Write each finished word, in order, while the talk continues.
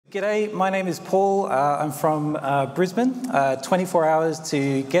G'day, my name is Paul. I'm from Brisbane. 24 hours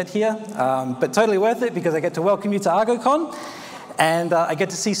to get here, but totally worth it because I get to welcome you to ArgoCon, and I get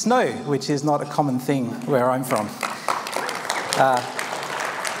to see snow, which is not a common thing where I'm from.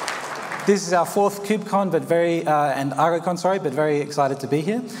 This is our fourth KubeCon, and ArgoCon, sorry, but very excited to be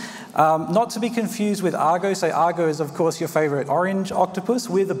here. Not to be confused with Argo. So Argo is, of course, your favorite orange octopus.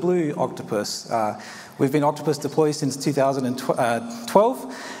 We're the blue octopus. We've been Octopus deployed since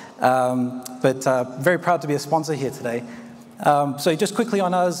 2012. But very proud to be a sponsor here today. So just quickly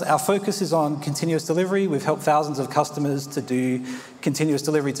on us, our focus is on continuous delivery. We've helped thousands of customers to do continuous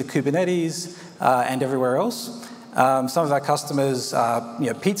delivery to Kubernetes and everywhere else. Some of our customers are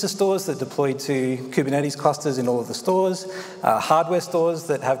pizza stores that deploy to Kubernetes clusters in all of the stores, hardware stores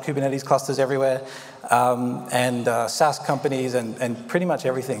that have Kubernetes clusters everywhere, and SaaS companies and pretty much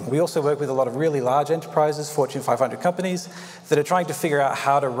everything. We also work with a lot of really large enterprises, Fortune 500 companies, that are trying to figure out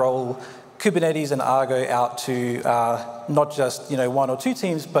how to roll Kubernetes and Argo out to not just one or two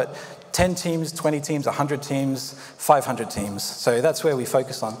teams, but 10 teams, 20 teams, 100 teams, 500 teams. So that's where we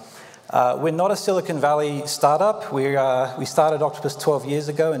focus on. We're not a Silicon Valley startup. We started Octopus 12 years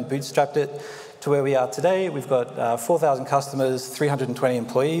ago and bootstrapped it to where we are today. We've got 4,000 customers, 320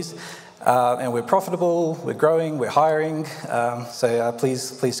 employees, and we're profitable, we're growing, we're hiring, so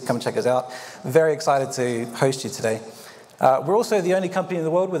please come and check us out. Very excited to host you today. We're also the only company in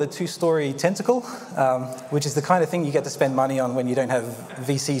the world with a two-story tentacle, which is the kind of thing you get to spend money on when you don't have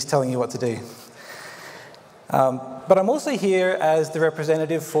VCs telling you what to do. But I'm also here as the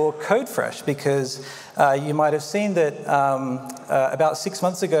representative for Codefresh because you might have seen that about 6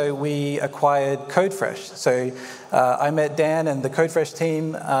 months ago we acquired Codefresh. So I met Dan and the Codefresh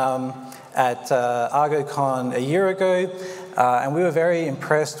team at ArgoCon a year ago, and we were very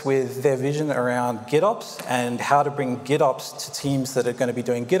impressed with their vision around GitOps and how to bring GitOps to teams that are going to be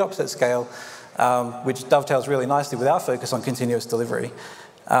doing GitOps at scale, which dovetails really nicely with our focus on continuous delivery.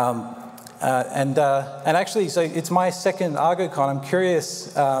 And actually, so it's my second ArgoCon. I'm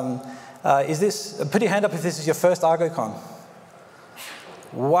curious, put your hand up if this is your first ArgoCon.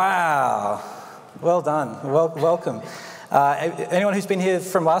 Wow, well done, welcome. Anyone who's been here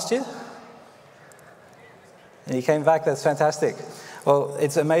from last year? And you came back, that's fantastic. Well,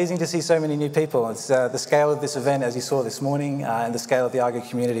 it's amazing to see so many new people. It's the scale of this event, as you saw this morning, and the scale of the Argo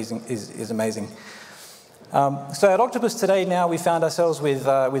community is amazing. So at Octopus today now, we found ourselves with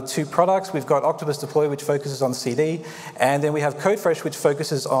two products. We've got Octopus Deploy, which focuses on CD, and then we have Codefresh, which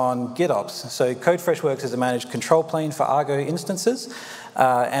focuses on GitOps. So Codefresh works as a managed control plane for Argo instances,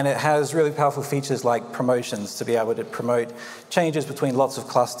 and it has really powerful features like promotions to be able to promote changes between lots of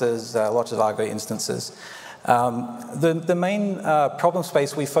clusters, lots of Argo instances. The main problem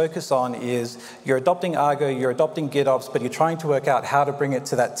space we focus on is you're adopting Argo, you're adopting GitOps, but you're trying to work out how to bring it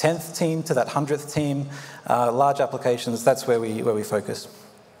to that 10th team, to that 100th team, large applications. That's where we focus.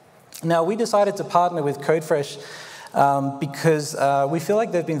 Now, we decided to partner with Codefresh because we feel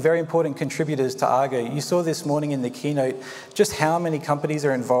like they've been very important contributors to Argo. You saw this morning in the keynote just how many companies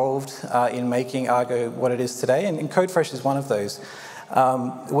are involved in making Argo what it is today, and Codefresh is one of those.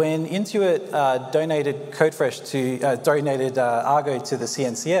 When Intuit donated Argo to the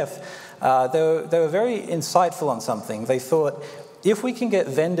CNCF, they were very insightful on something. They thought, if we can get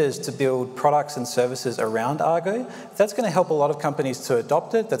vendors to build products and services around Argo, that's going to help a lot of companies to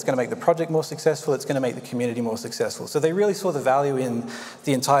adopt it. That's going to make the project more successful. It's going to make the community more successful. So they really saw the value in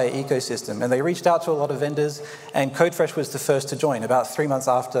the entire ecosystem. And they reached out to a lot of vendors, and Codefresh was the first to join, about 3 months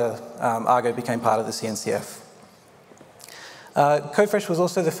after Argo became part of the CNCF. Codefresh was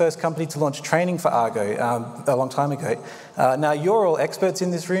also the first company to launch training for Argo a long time ago. Now, you're all experts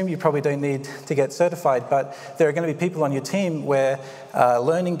in this room. You probably don't need to get certified, but there are going to be people on your team where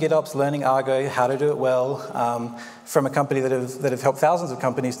learning GitOps, learning Argo, how to do it well, from a company that have helped thousands of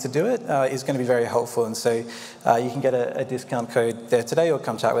companies to do it is going to be very helpful. And so you can get a discount code there today or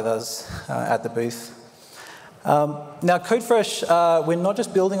come chat with us at the booth. Now, Codefresh, we're not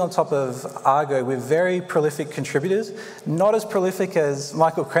just building on top of Argo, we're very prolific contributors. Not as prolific as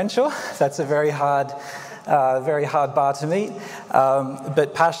Michael Crenshaw. That's a very hard bar to meet.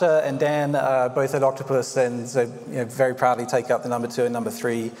 But Pasha and Dan are both at Octopus, and so very proudly take up the number 2 and number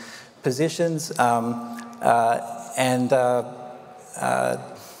 3 positions.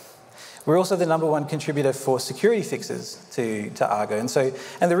 We're also the number 1 contributor for security fixes to Argo. And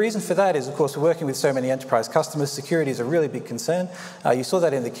the reason for that is, of course, we're working with so many enterprise customers. Security is a really big concern. You saw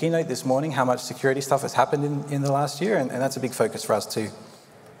that in the keynote this morning, how much security stuff has happened in the last year, and that's a big focus for us too.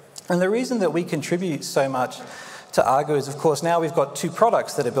 And the reason that we contribute so much to Argo is, of course, now we've got 2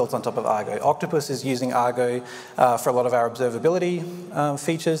 products that are built on top of Argo. Octopus is using Argo for a lot of our observability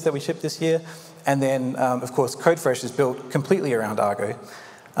features that we shipped this year. And then, of course, Codefresh is built completely around Argo.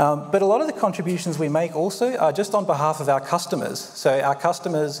 But a lot of the contributions we make also are just on behalf of our customers. So our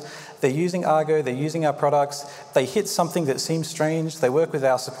customers, they're using Argo, they're using our products, they hit something that seems strange, they work with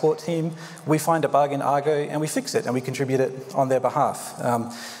our support team, we find a bug in Argo and we fix it and we contribute it on their behalf.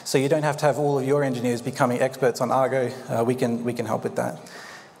 So you don't have to have all of your engineers becoming experts on Argo, we can help with that.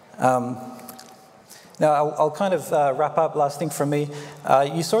 Now, I'll kind of wrap up. Last thing from me.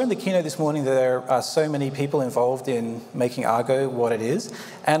 You saw in the keynote this morning that there are so many people involved in making Argo what it is.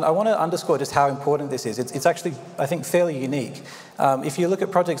 And I want to underscore just how important this is. It's actually, I think, fairly unique. If you look at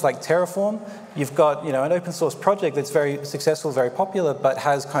projects like Terraform, you've got an open source project that's very successful, very popular, but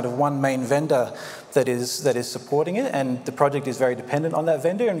has kind of one main vendor that is supporting it, and the project is very dependent on that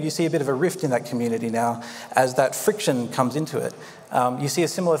vendor, and you see a bit of a rift in that community now as that friction comes into it. You see a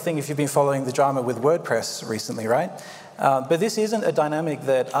similar thing if you've been following the drama with WordPress recently, right? But this isn't a dynamic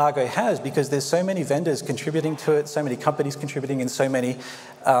that Argo has because there's so many vendors contributing to it, so many companies contributing, and so many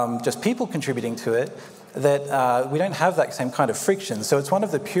just people contributing to it that we don't have that same kind of friction. So it's one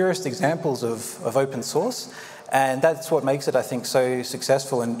of the purest examples of open source, and that's what makes it, I think, so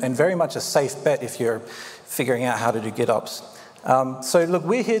successful and very much a safe bet if you're figuring out how to do GitOps. So look,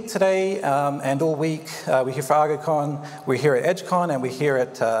 we're here today and all week. We're here for ArgoCon, we're here at EdgeCon, and we're here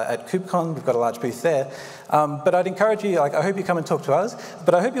at KubeCon. We've got a large booth there. But I'd encourage you, I hope you come and talk to us,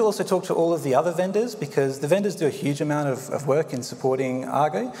 but I hope you'll also talk to all of the other vendors because the vendors do a huge amount of work in supporting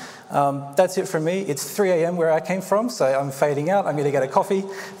Argo. That's it from me. It's 3 a.m. where I came from, so I'm fading out. I'm going to get a coffee.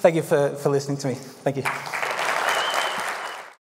 Thank you for listening to me. Thank you.